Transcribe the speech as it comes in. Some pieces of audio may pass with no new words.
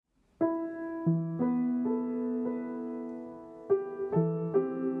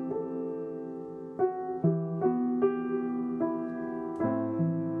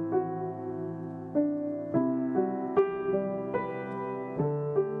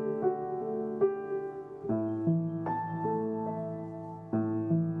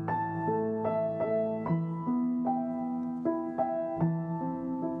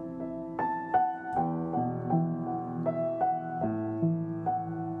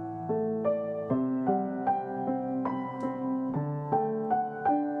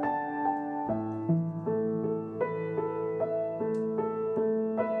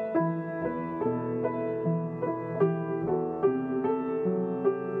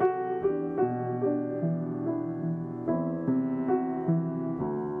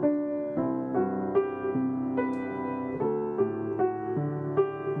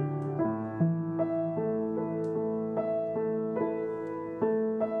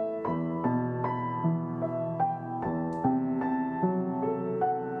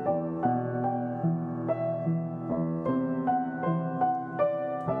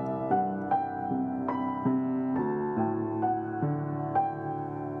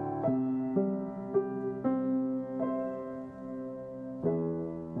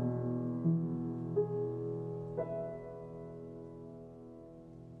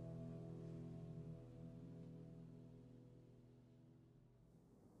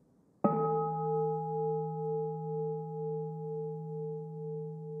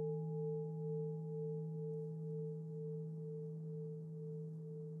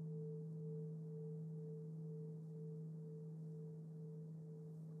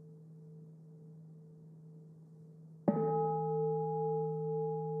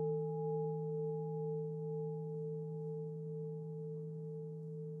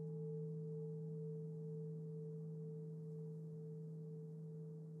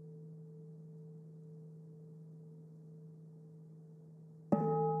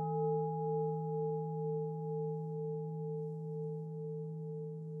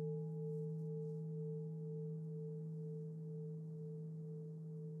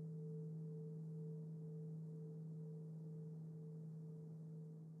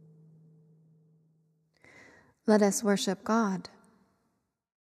Let us worship God.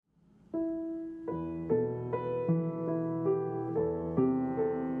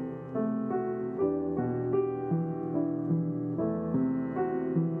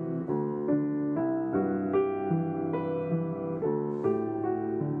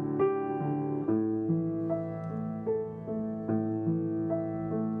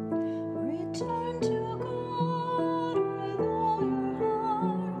 Return to God with all your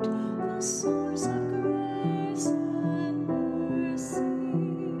heart, the source of grace and mercy.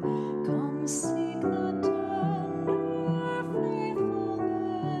 Come seek the tender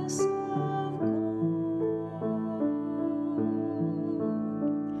faithfulness of God.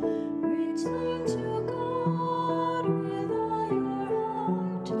 Return to God with all your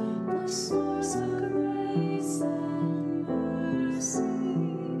heart, the source of grace and mercy.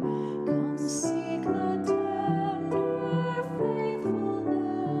 Come seek the tender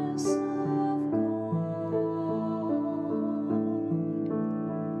faithfulness of God.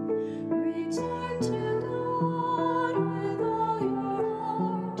 Return to God with all your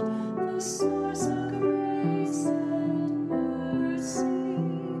heart, the source of grace and mercy.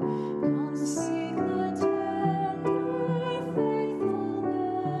 Come seek the tender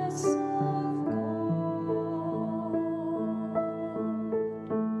faithfulness of God.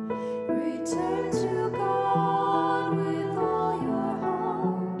 Return to God with all your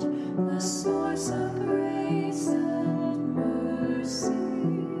heart, the source of grace and mercy.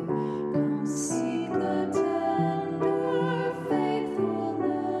 Come seek the tender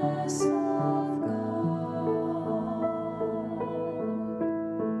faithfulness of God.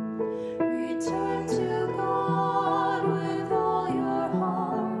 Return to God with all your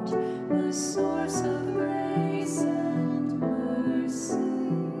heart, the source of grace and mercy.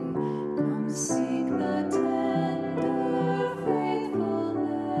 Come seek the tender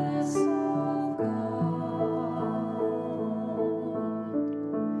faithfulness of God.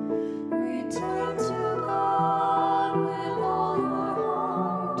 Return to God with all your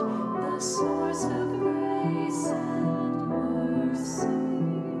heart, the source of grace and mercy.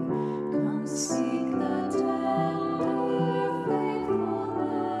 Come seek the tender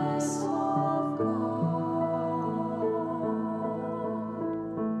faithfulness of God.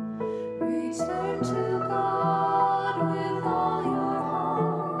 Return to God with all your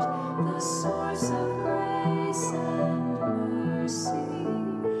heart, the source of grace and mercy.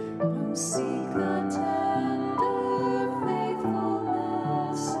 Come seek the tender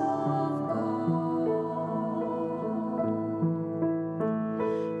faithfulness of God.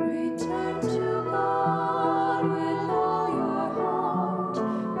 Return to God with all your heart,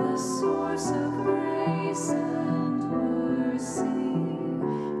 the source of grace and mercy.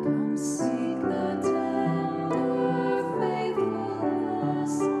 Come seek the tender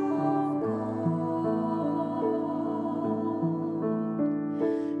faithfulness of God.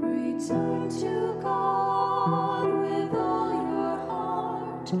 Return to God with all your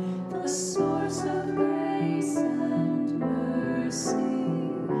heart, the source of grace and mercy.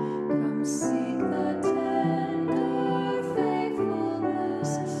 Come seek the tender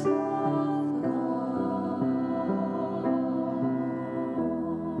faithfulness of God.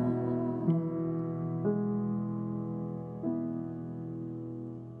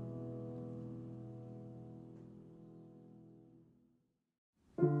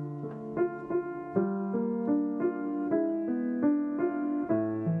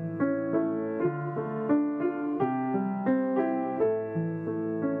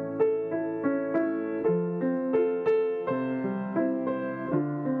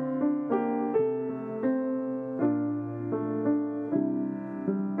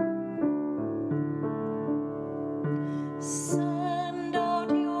 Send out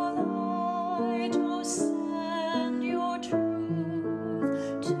your light, oh, send your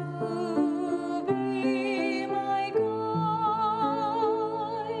truth to be my guide.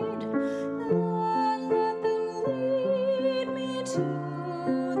 Then let them lead me to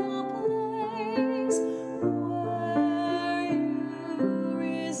the place where you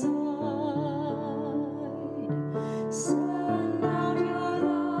reside. Send out your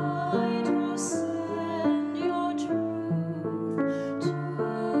light, oh, send your truth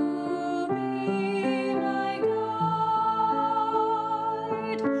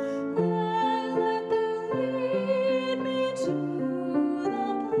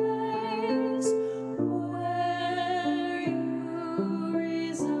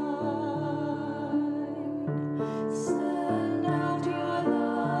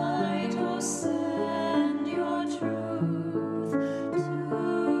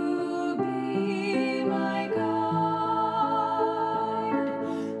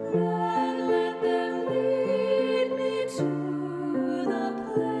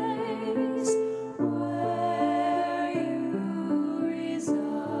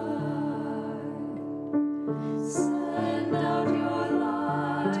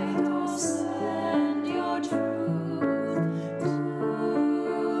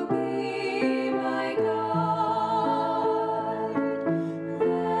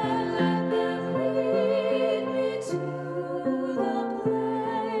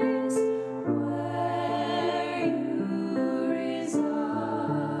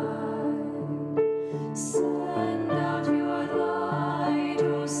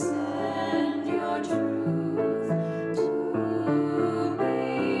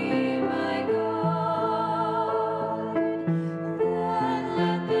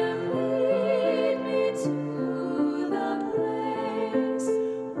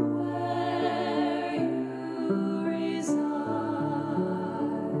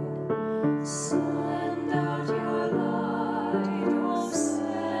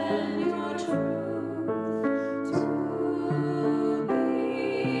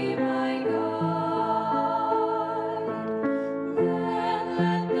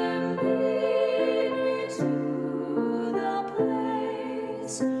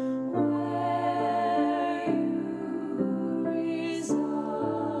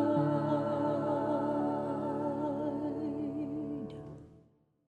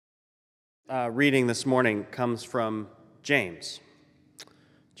reading this morning comes from James,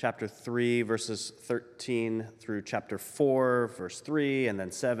 chapter 3, verses 13 through chapter 4, verse 3, and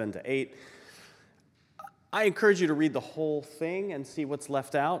then 7 to 8. I encourage you to read the whole thing and see what's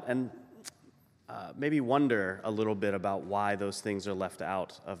left out, and maybe wonder a little bit about why those things are left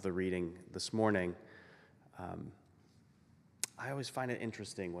out of the reading this morning. I always find it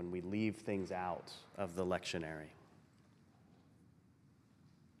interesting when we leave things out of the lectionary.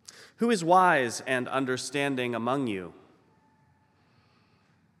 Who is wise and understanding among you?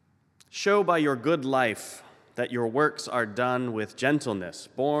 Show by your good life that your works are done with gentleness,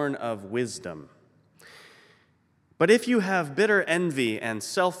 born of wisdom. But if you have bitter envy and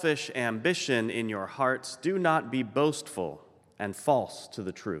selfish ambition in your hearts, do not be boastful and false to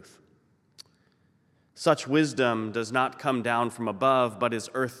the truth. Such wisdom does not come down from above, but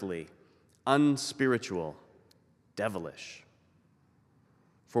is earthly, unspiritual, devilish.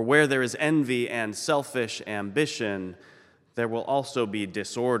 For where there is envy and selfish ambition, there will also be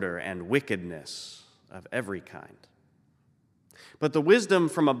disorder and wickedness of every kind. But the wisdom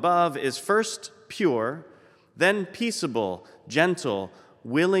from above is first pure, then peaceable, gentle,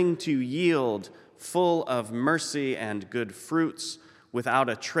 willing to yield, full of mercy and good fruits, without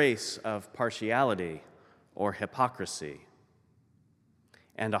a trace of partiality or hypocrisy.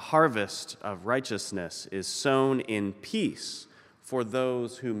 And a harvest of righteousness is sown in peace for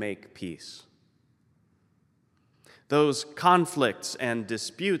those who make peace. Those conflicts and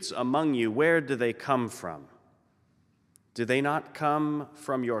disputes among you, where do they come from? Do they not come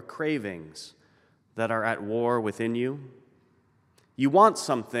from your cravings that are at war within you? You want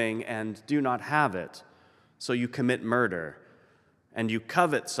something and do not have it, so you commit murder. And you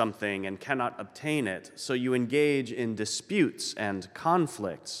covet something and cannot obtain it, so you engage in disputes and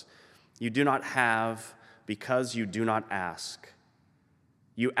conflicts. You do not have because you do not ask.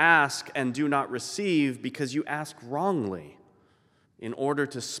 You ask and do not receive because you ask wrongly, in order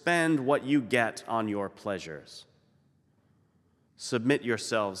to spend what you get on your pleasures. Submit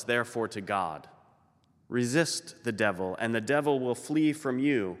yourselves, therefore, to God. Resist the devil, and the devil will flee from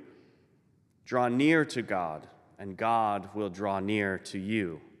you. Draw near to God, and God will draw near to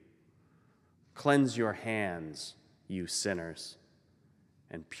you. Cleanse your hands, you sinners,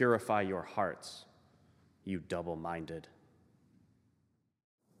 and purify your hearts, you double-minded.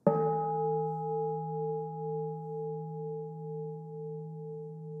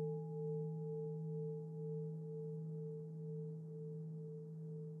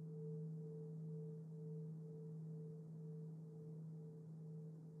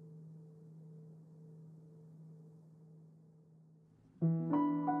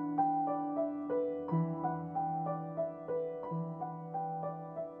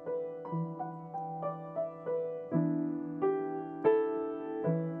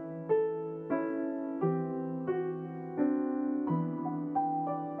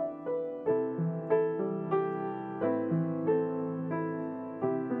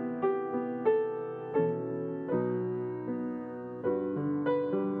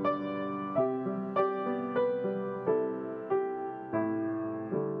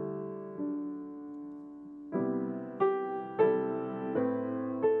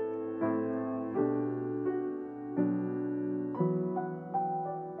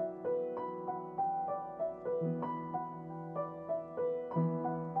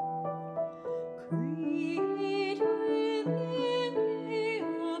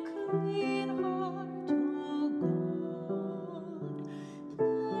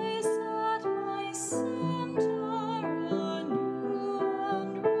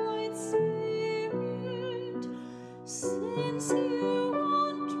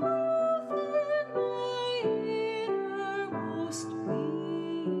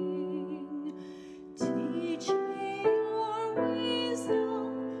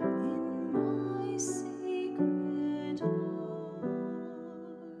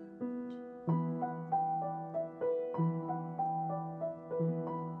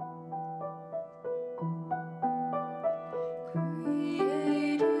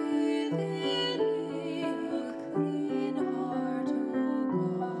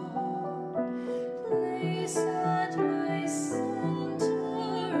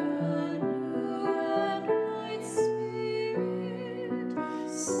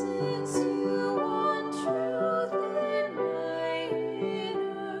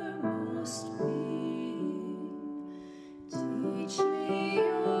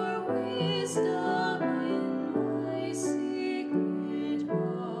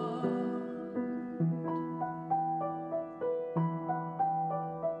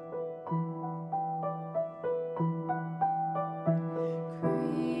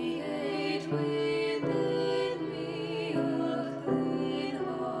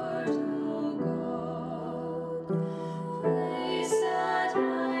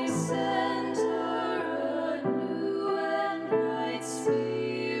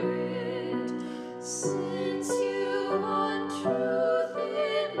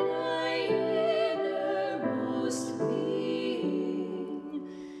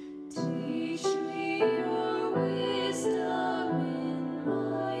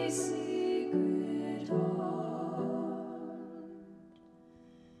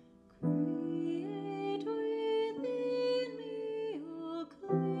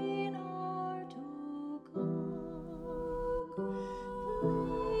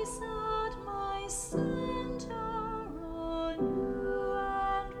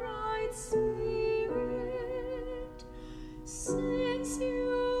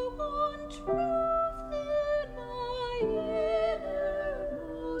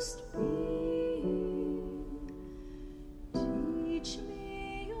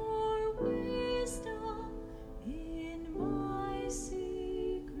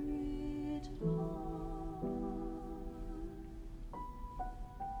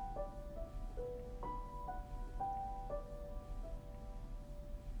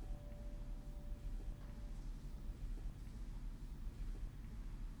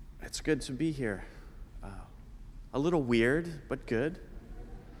 It's good to be here. A little weird, but good.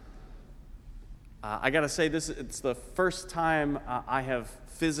 I got to say, it's the first time I have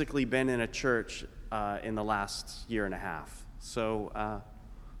physically been in a church in the last year and a half. So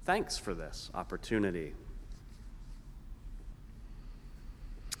thanks for this opportunity.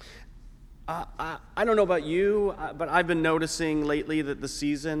 I don't know about you, but I've been noticing lately that the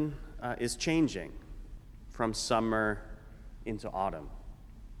season is changing from summer into autumn.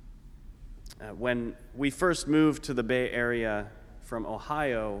 When we first moved to the Bay Area from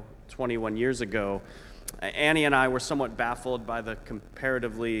Ohio 21 years ago, Annie and I were somewhat baffled by the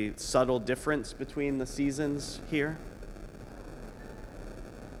comparatively subtle difference between the seasons here.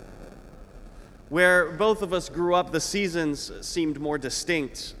 Where both of us grew up, the seasons seemed more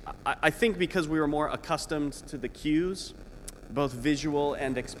distinct. I think because we were more accustomed to the cues, both visual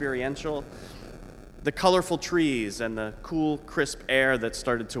and experiential. The colorful trees and the cool, crisp air that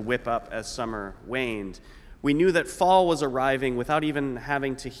started to whip up as summer waned. We knew that fall was arriving without even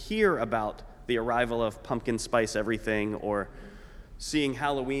having to hear about the arrival of pumpkin spice everything or seeing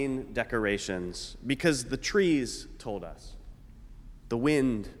Halloween decorations, because the trees told us. The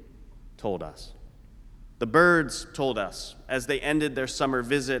wind told us. The birds told us as they ended their summer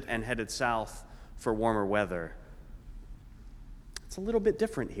visit and headed south for warmer weather. It's a little bit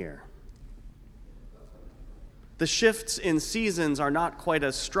different here. The shifts in seasons are not quite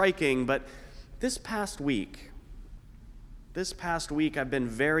as striking, but this past week I've been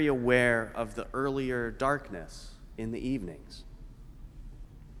very aware of the earlier darkness in the evenings.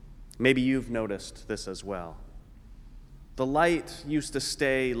 Maybe you've noticed this as well. The light used to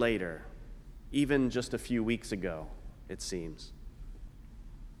stay later, even just a few weeks ago, it seems.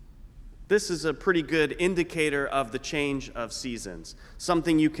 This is a pretty good indicator of the change of seasons,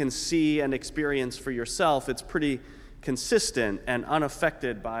 something you can see and experience for yourself. It's pretty consistent and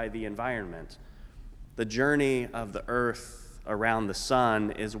unaffected by the environment. The journey of the earth around the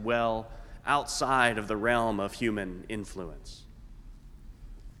sun is well outside of the realm of human influence.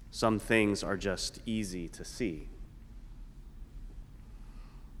 Some things are just easy to see.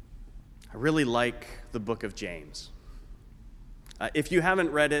 I really like the book of James. If you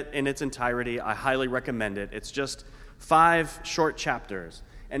haven't read it in its entirety, I highly recommend it. It's just 5 short chapters.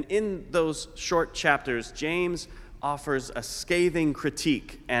 And in those short chapters, James offers a scathing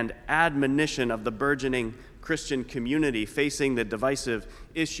critique and admonition of the burgeoning Christian community facing the divisive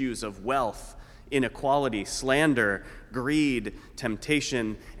issues of wealth, inequality, slander, greed,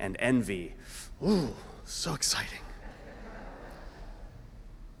 temptation, and envy. Ooh, so exciting.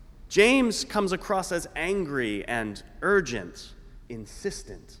 James comes across as angry and urgent,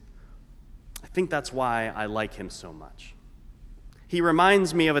 insistent. I think that's why I like him so much. He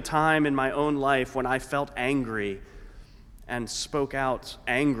reminds me of a time in my own life when I felt angry and spoke out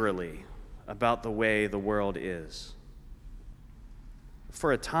angrily about the way the world is.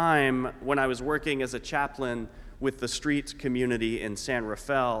 For a time, when I was working as a chaplain with the street community in San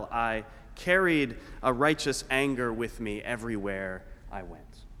Rafael, I carried a righteous anger with me everywhere I went.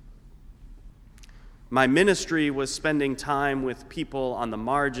 My ministry was spending time with people on the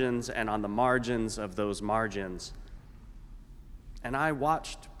margins and on the margins of those margins. And I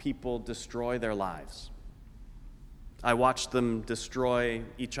watched people destroy their lives. I watched them destroy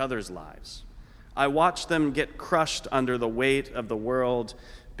each other's lives. I watched them get crushed under the weight of the world,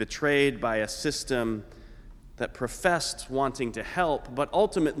 betrayed by a system that professed wanting to help, but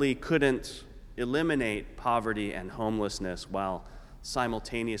ultimately couldn't eliminate poverty and homelessness while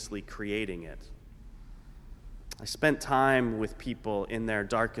simultaneously creating it. I spent time with people in their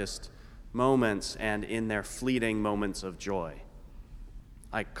darkest moments and in their fleeting moments of joy.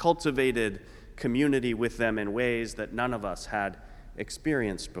 I cultivated community with them in ways that none of us had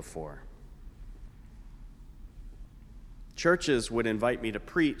experienced before. Churches would invite me to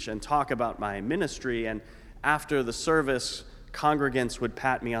preach and talk about my ministry, and after the service, congregants would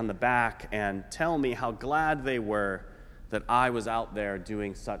pat me on the back and tell me how glad they were that I was out there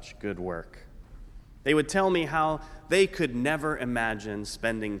doing such good work. They would tell me how they could never imagine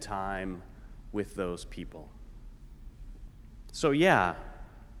spending time with those people. So yeah,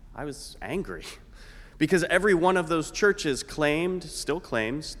 I was angry because every one of those churches still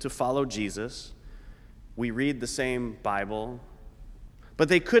claims to follow Jesus. We read the same Bible, but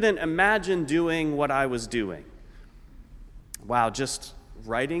they couldn't imagine doing what I was doing. Wow, just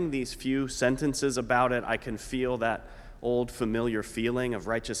writing these few sentences about it, I can feel that old familiar feeling of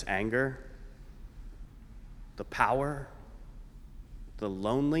righteous anger. The power, the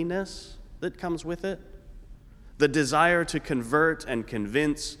loneliness that comes with it, the desire to convert and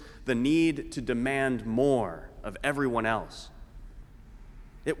convince, the need to demand more of everyone else.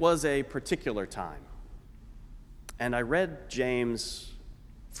 It was a particular time, and I read James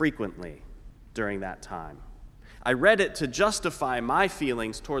frequently during that time. I read it to justify my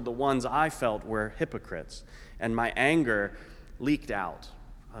feelings toward the ones I felt were hypocrites, and my anger leaked out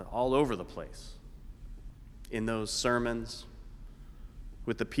all over the place. In those sermons,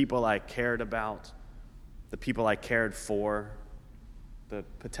 with the people I cared about, the people I cared for, the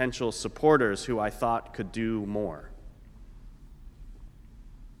potential supporters who I thought could do more.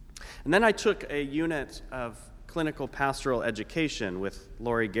 And then I took a unit of clinical pastoral education with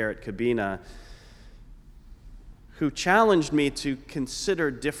Lori Garrett Cabina, who challenged me to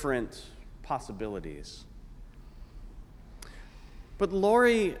consider different possibilities. But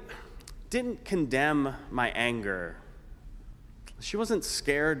Lori didn't condemn my anger. She wasn't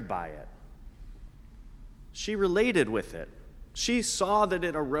scared by it. She related with it. She saw that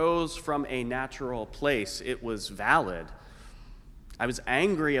it arose from a natural place. It was valid. I was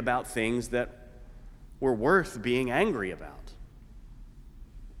angry about things that were worth being angry about.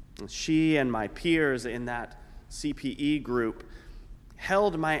 She and my peers in that CPE group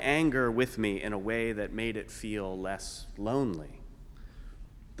held my anger with me in a way that made it feel less lonely.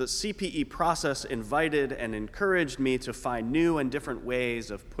 The CPE process invited and encouraged me to find new and different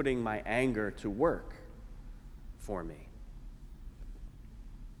ways of putting my anger to work for me.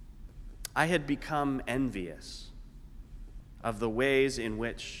 I had become envious of the ways in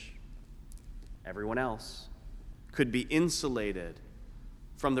which everyone else could be insulated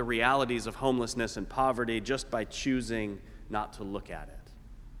from the realities of homelessness and poverty just by choosing not to look at it.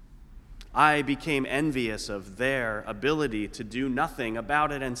 I became envious of their ability to do nothing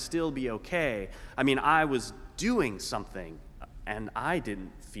about it and still be okay. I mean, I was doing something, and I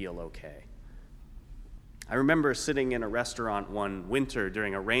didn't feel okay. I remember sitting in a restaurant one winter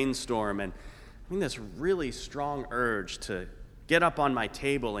during a rainstorm, and this really strong urge to get up on my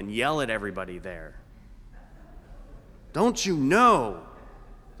table and yell at everybody there. Don't you know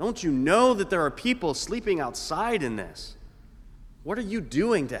that there are people sleeping outside in this? What are you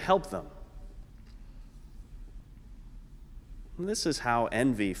doing to help them? And this is how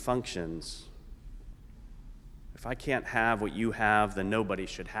envy functions. If I can't have what you have, then nobody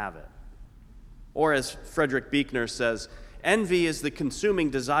should have it. Or as Frederick Buechner says, envy is the consuming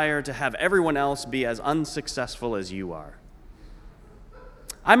desire to have everyone else be as unsuccessful as you are.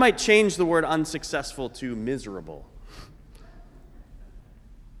 I might change the word unsuccessful to miserable.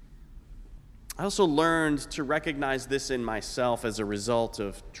 I also learned to recognize this in myself as a result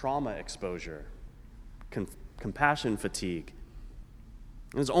of trauma exposure, compassion fatigue.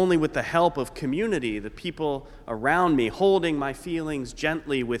 It was only with the help of community, the people around me holding my feelings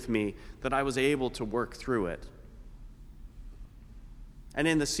gently with me, that I was able to work through it. And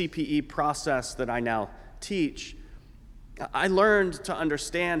in the CPE process that I now teach, I learned to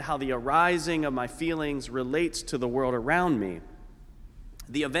understand how the arising of my feelings relates to the world around me.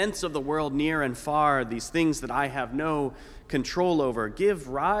 The events of the world near and far, these things that I have no control over, give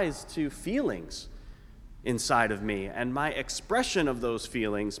rise to feelings inside of me, and my expression of those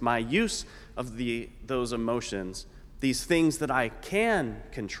feelings, my use of those emotions, these things that I can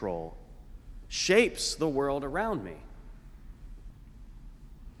control, shapes the world around me.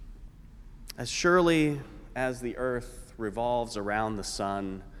 As surely as the earth revolves around the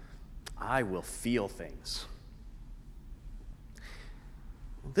sun, I will feel things.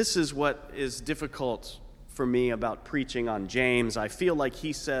 This is what is difficult for me about preaching on James. I feel like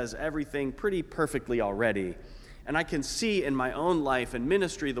he says everything pretty perfectly already. And I can see in my own life and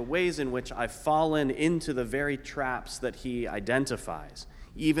ministry the ways in which I've fallen into the very traps that he identifies,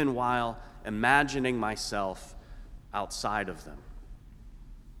 even while imagining myself outside of them.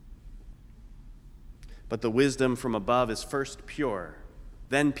 But the wisdom from above is first pure,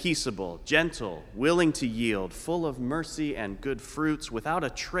 then peaceable, gentle, willing to yield, full of mercy and good fruits, without a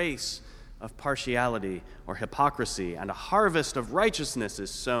trace of partiality or hypocrisy, and a harvest of righteousness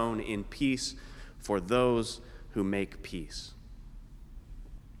is sown in peace for those who make peace.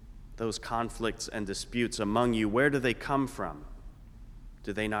 Those conflicts and disputes among you, where do they come from?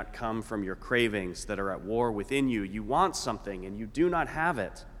 Do they not come from your cravings that are at war within you? You want something and you do not have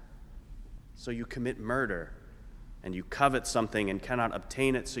it, so you commit murder. And you covet something and cannot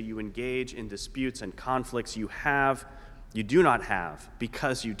obtain it, so you engage in disputes and conflicts you do not have,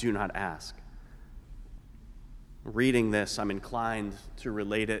 because you do not ask. Reading this, I'm inclined to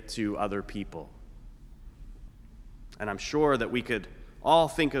relate it to other people. And I'm sure that we could all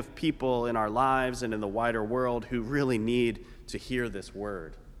think of people in our lives and in the wider world who really need to hear this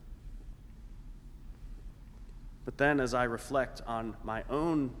word. But then as I reflect on my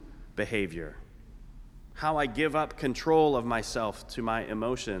own behavior, how I give up control of myself to my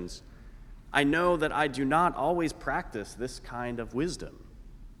emotions, I know that I do not always practice this kind of wisdom.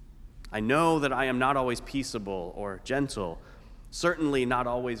 I know that I am not always peaceable or gentle, certainly not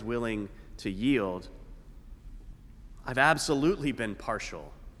always willing to yield. I've absolutely been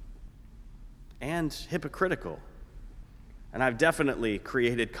partial and hypocritical, and I've definitely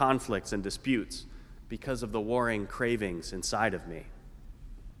created conflicts and disputes because of the warring cravings inside of me.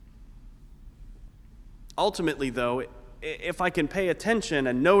 Ultimately, though, if I can pay attention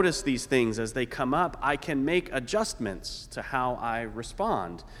and notice these things as they come up, I can make adjustments to how I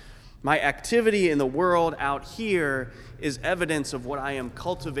respond. My activity in the world out here is evidence of what I am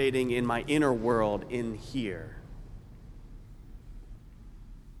cultivating in my inner world in here.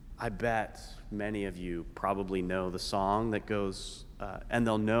 I bet many of you probably know the song that goes, and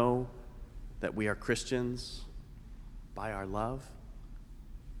they'll know that we are Christians by our love.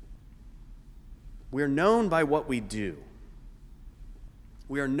 We are known by what we do.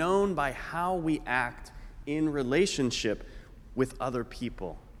 We are known by how we act in relationship with other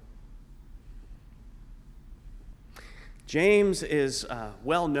people. James is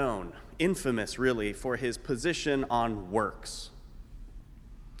well known, infamous really, for his position on works.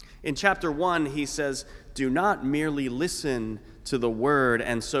 In chapter 1, he says, "Do not merely listen to the word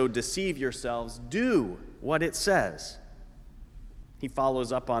and so deceive yourselves. Do what it says." He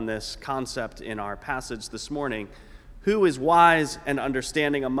follows up on this concept in our passage this morning. "Who is wise and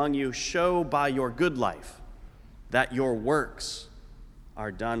understanding among you? Show by your good life that your works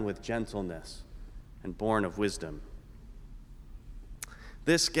are done with gentleness and born of wisdom."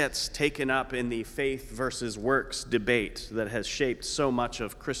 This gets taken up in the faith versus works debate that has shaped so much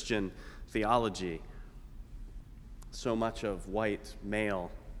of Christian theology, so much of white male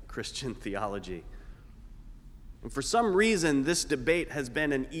Christian theology. And for some reason, this debate has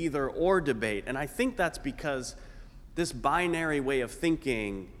been an either-or debate, and I think that's because this binary way of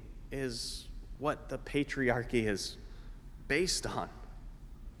thinking is what the patriarchy is based on.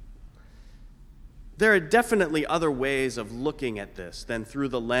 There are definitely other ways of looking at this than through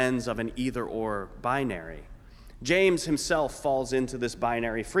the lens of an either-or binary. James himself falls into this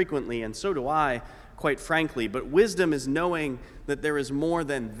binary frequently, and so do I, quite frankly. But wisdom is knowing that there is more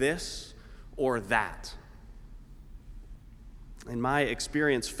than this or that. In my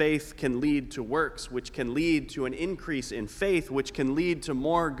experience, faith can lead to works, which can lead to an increase in faith, which can lead to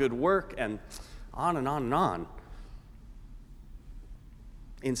more good work, and on and on and on.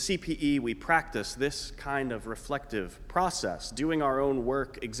 In CPE, we practice this kind of reflective process, doing our own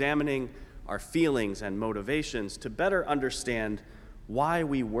work, examining our feelings and motivations to better understand why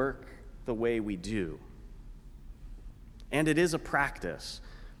we work the way we do. And it is a practice,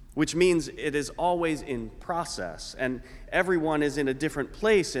 which means it is always in process, and everyone is in a different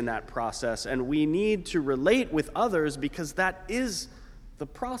place in that process, and we need to relate with others because that is the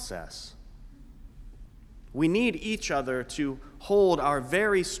process. We need each other to hold our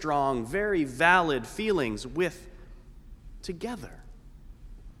very strong, very valid feelings together.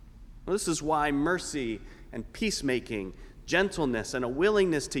 This is why mercy and peacemaking, gentleness, and a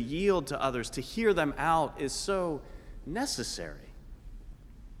willingness to yield to others, to hear them out, is so necessary.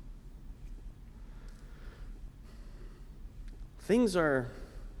 Things are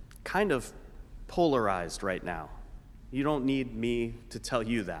kind of polarized right now. You don't need me to tell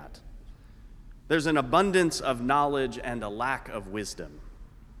you that. There's an abundance of knowledge and a lack of wisdom.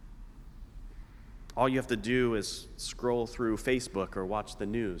 All you have to do is scroll through Facebook or watch the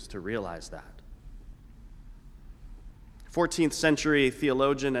news to realize that. 14th century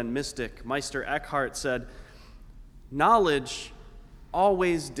theologian and mystic Meister Eckhart said, "Knowledge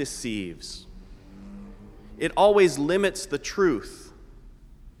always deceives. It always limits the truth.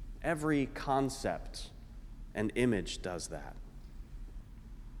 Every concept and image does that."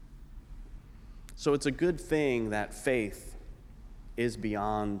 So it's a good thing that faith is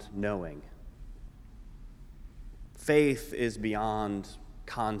beyond knowing. Faith is beyond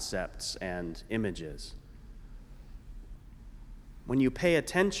concepts and images. When you pay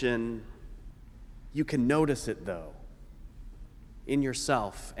attention, you can notice it, though, in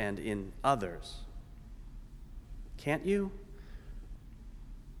yourself and in others. Can't you?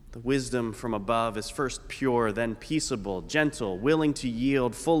 The wisdom from above is first pure, then peaceable, gentle, willing to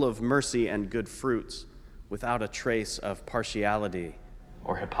yield, full of mercy and good fruits, without a trace of partiality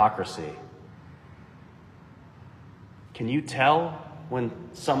or hypocrisy. Can you tell when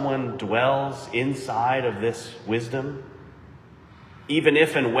someone dwells inside of this wisdom, even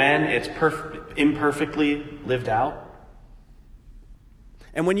if and when it's imperfectly lived out?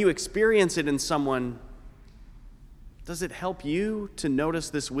 And when you experience it in someone, does it help you to notice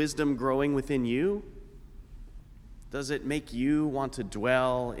this wisdom growing within you? Does it make you want to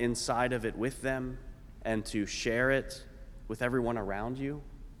dwell inside of it with them and to share it with everyone around you?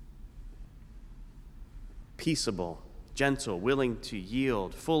 Peaceable, gentle, willing to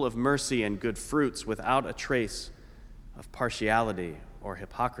yield, full of mercy and good fruits, without a trace of partiality or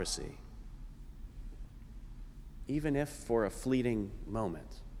hypocrisy, even if for a fleeting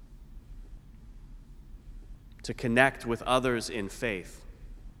moment. To connect with others in faith,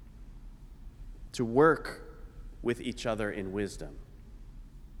 to work with each other in wisdom.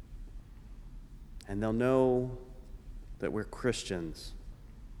 And they'll know that we're Christians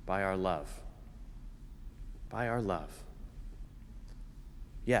by our love. By our love.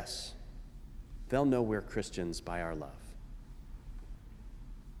 Yes, they'll know we're Christians by our love.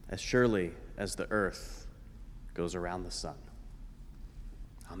 As surely as the earth goes around the sun.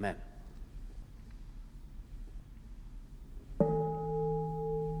 Amen.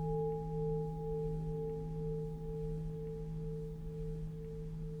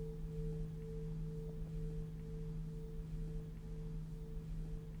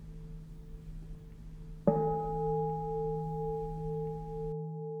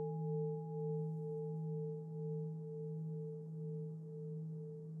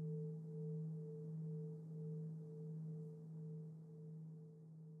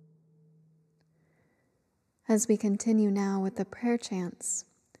 As we continue now with the prayer chants,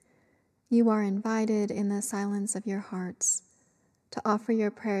 you are invited in the silence of your hearts to offer your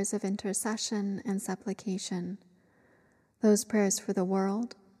prayers of intercession and supplication, those prayers for the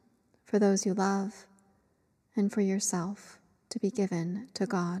world, for those you love, and for yourself to be given to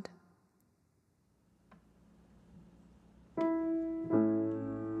God.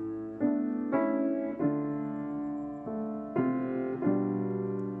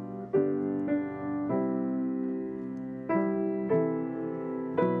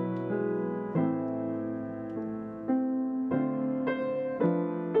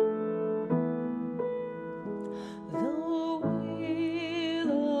 The will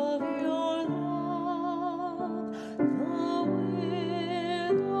of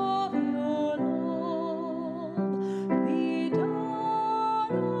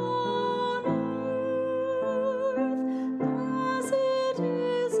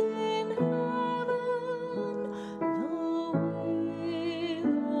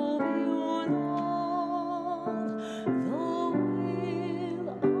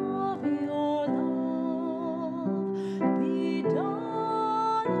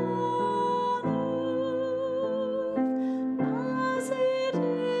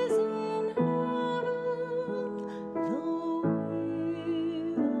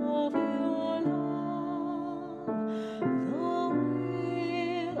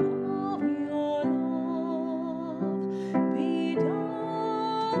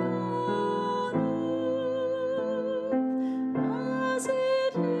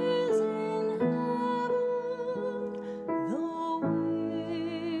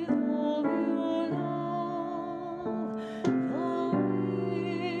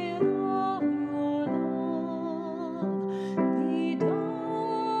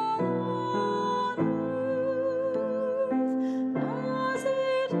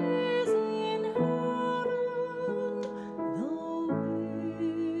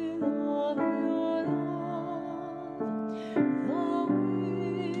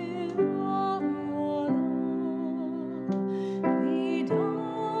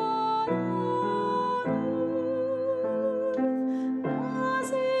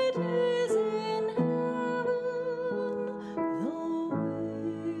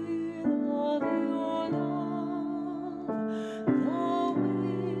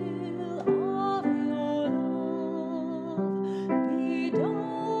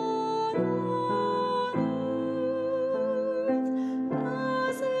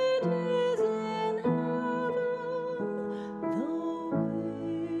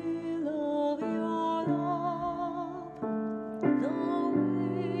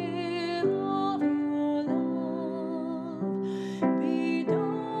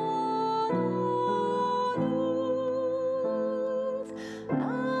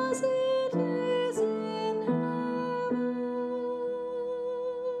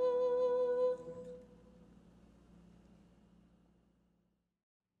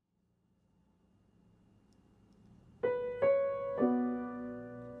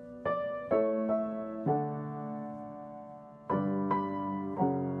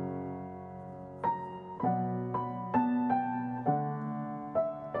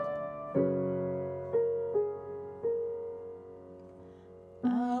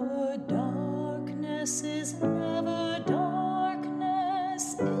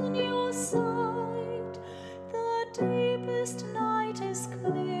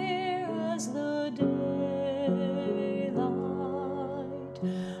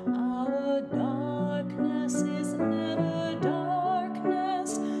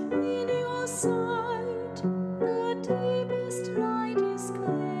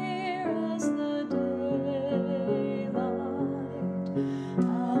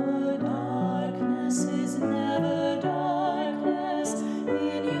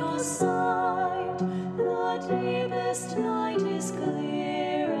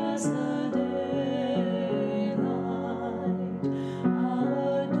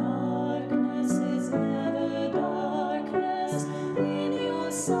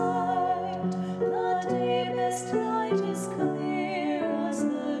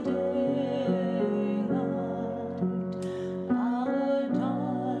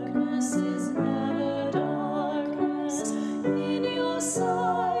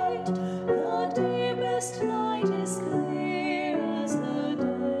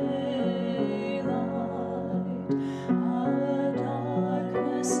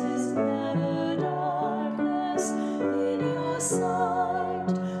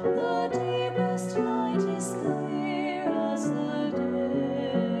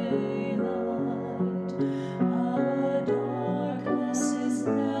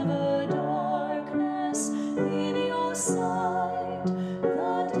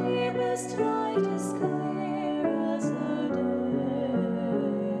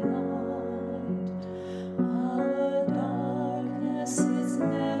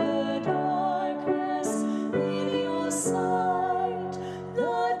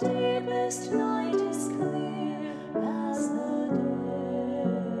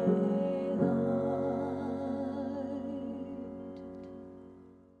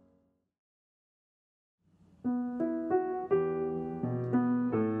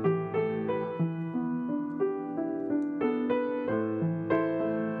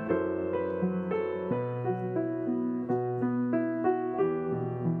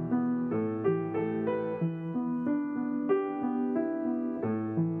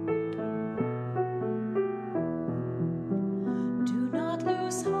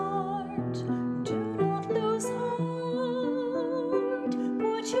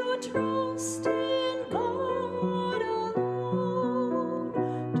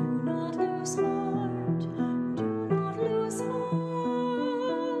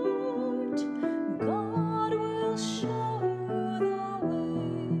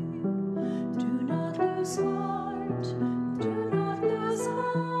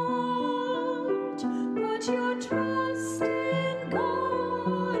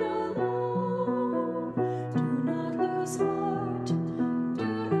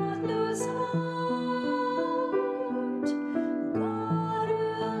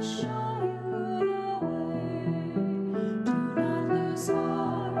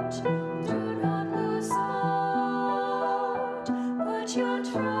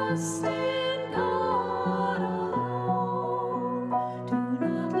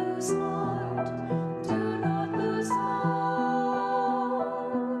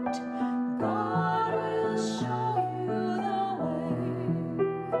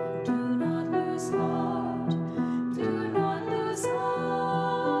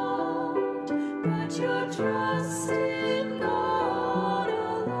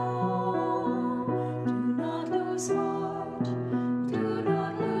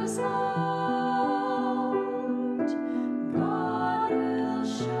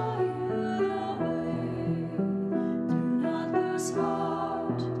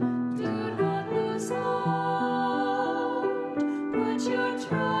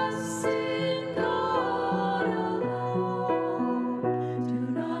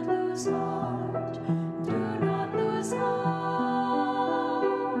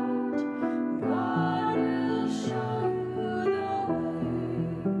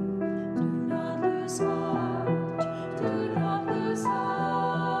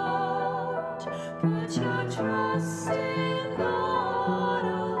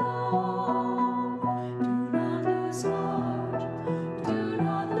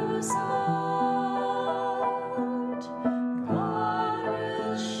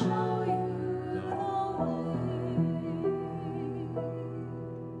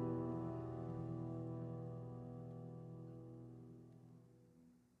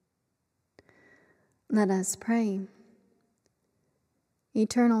Let us pray.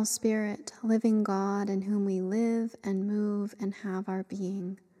 Eternal Spirit, living God, in whom we live and move and have our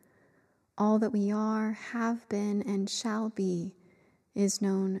being, all that we are, have been, and shall be is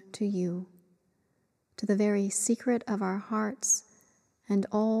known to you, to the very secret of our hearts and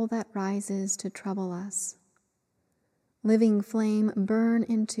all that rises to trouble us. Living flame, burn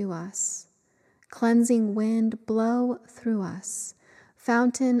into us. Cleansing wind, blow through us.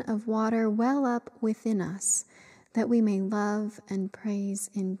 Fountain of water, well up within us, that we may love and praise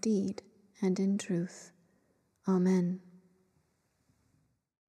in deed and in truth. Amen.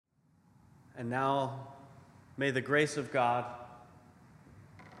 And now, may the grace of God,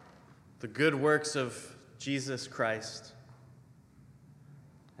 the good works of Jesus Christ,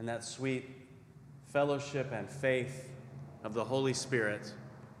 and that sweet fellowship and faith of the Holy Spirit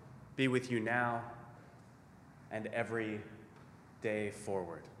be with you now and every day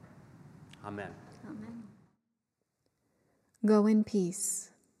forward. Amen. Amen. Go in peace.